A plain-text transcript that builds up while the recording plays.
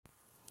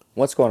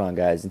What's going on,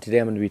 guys? And today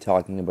I'm going to be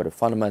talking about a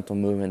fundamental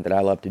movement that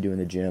I love to do in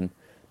the gym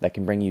that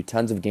can bring you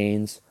tons of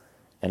gains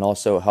and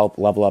also help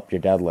level up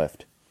your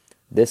deadlift.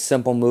 This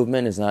simple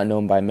movement is not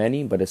known by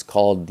many, but it's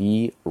called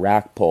the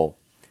rack pull,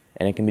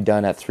 and it can be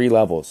done at three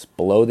levels: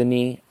 below the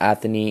knee,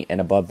 at the knee, and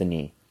above the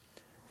knee.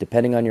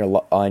 Depending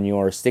on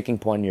your sticking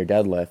point in your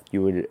deadlift,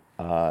 you would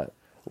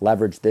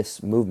leverage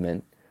this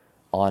movement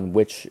on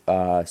which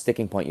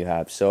sticking point you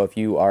have. So if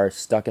you are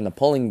stuck in the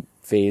pulling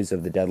phase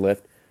of the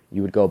deadlift,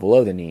 you would go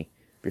below the knee.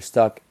 If you're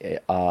stuck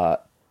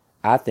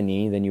at the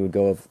knee, then you would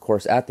go, of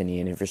course, at the knee.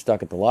 And if you're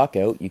stuck at the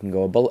lockout, you can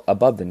go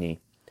above the knee.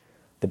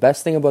 The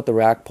best thing about the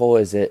rack pull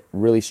is it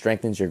really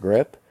strengthens your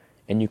grip,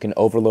 and you can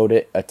overload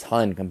it a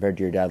ton compared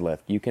to your deadlift.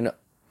 You can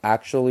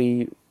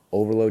actually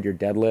overload your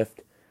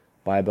deadlift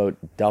by about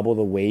double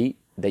the weight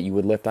that you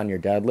would lift on your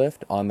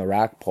deadlift on the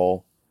rack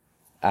pull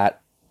at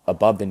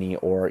above the knee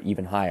or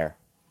even higher.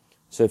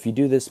 So if you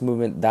do this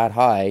movement that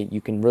high, you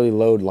can really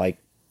load like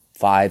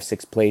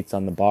 5-6 plates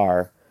on the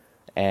bar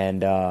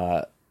and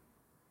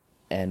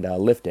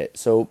lift it.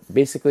 So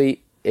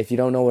basically, if you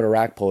don't know what a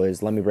rack pull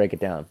is, let me break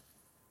it down.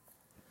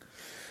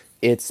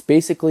 It's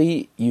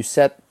basically you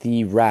set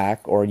the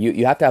rack, or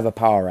you have to have a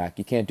power rack.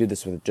 You can't do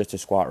this with just a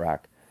squat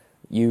rack.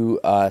 You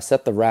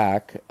set the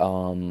rack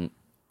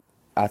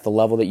at the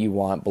level that you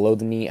want, below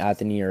the knee, at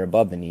the knee, or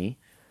above the knee.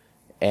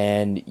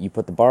 And you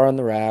put the bar on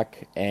the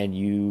rack, and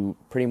you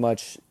pretty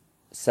much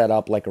set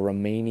up like a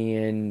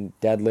Romanian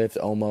deadlift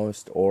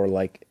almost, or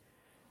like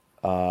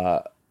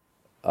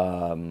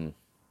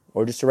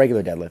or just a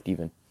regular deadlift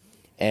even.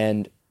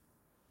 And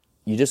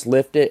you just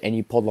lift it and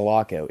you pull the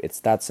lock out.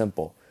 It's that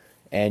simple.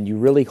 And you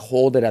really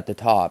hold it at the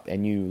top,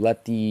 and you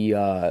let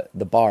the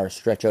bar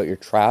stretch out your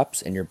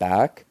traps and your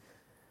back.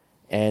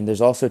 And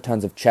there's also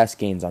tons of chest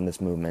gains on this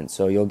movement.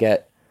 So you'll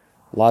get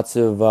lots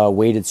of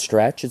weighted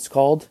stretch, it's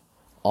called,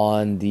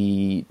 on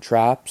the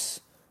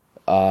traps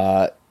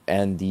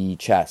and the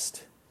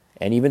chest.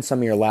 And even some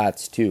of your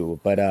lats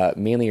too, but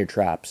mainly your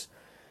traps.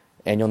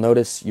 And you'll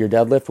notice your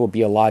deadlift will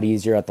be a lot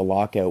easier at the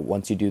lockout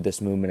once you do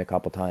this movement a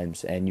couple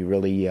times and you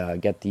really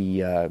get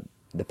the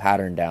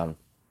pattern down.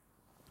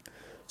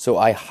 So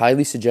I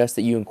highly suggest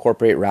that you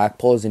incorporate rack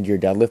pulls into your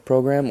deadlift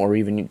program or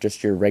even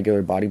just your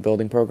regular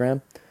bodybuilding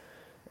program,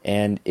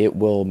 and it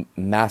will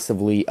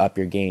massively up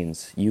your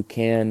gains. You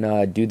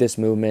can do this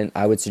movement,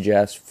 I would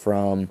suggest,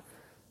 from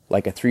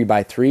like a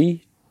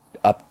 3x3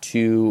 up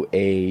to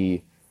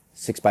a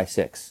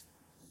 6x6.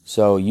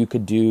 So you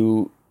could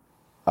do,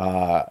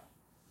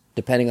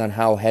 depending on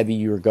how heavy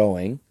you're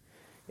going,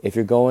 if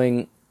you're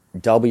going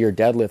double your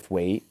deadlift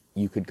weight,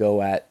 you could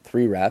go at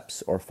 3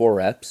 reps or 4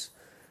 reps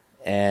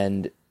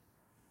and,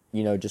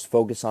 just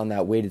focus on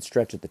that weighted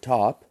stretch at the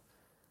top.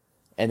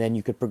 And then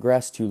you could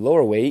progress to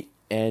lower weight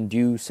and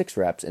do 6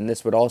 reps. And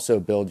this would also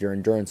build your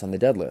endurance on the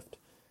deadlift.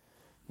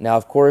 Now,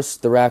 of course,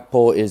 the rack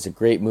pull is a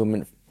great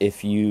movement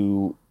if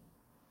you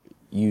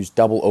use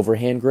double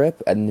overhand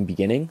grip in the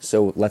beginning.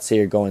 So let's say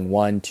you're going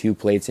 1-2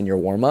 plates in your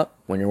warm-up.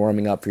 When you're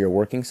warming up for your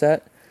working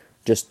set,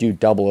 just do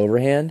double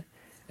overhand.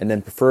 And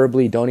then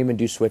preferably don't even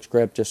do switch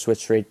grip, just switch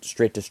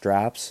straight to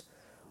straps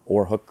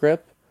or hook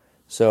grip.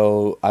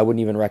 So I wouldn't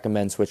even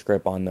recommend switch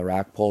grip on the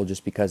rack pull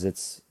just because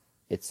it's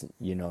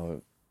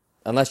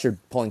unless you're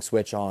pulling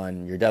switch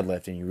on your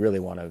deadlift and you really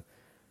want to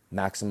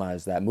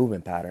maximize that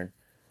movement pattern,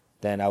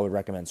 then I would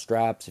recommend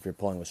straps. If you're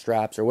pulling with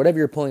straps or whatever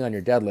you're pulling on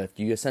your deadlift,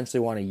 you essentially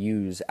want to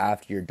use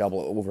after your double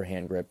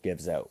overhand grip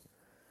gives out.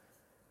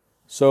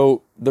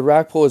 So the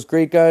rack pull is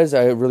great, guys.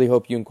 I really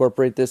hope you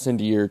incorporate this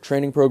into your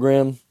training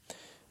program.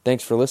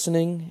 Thanks for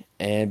listening,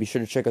 and be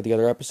sure to check out the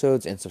other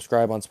episodes and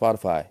subscribe on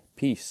Spotify.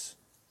 Peace.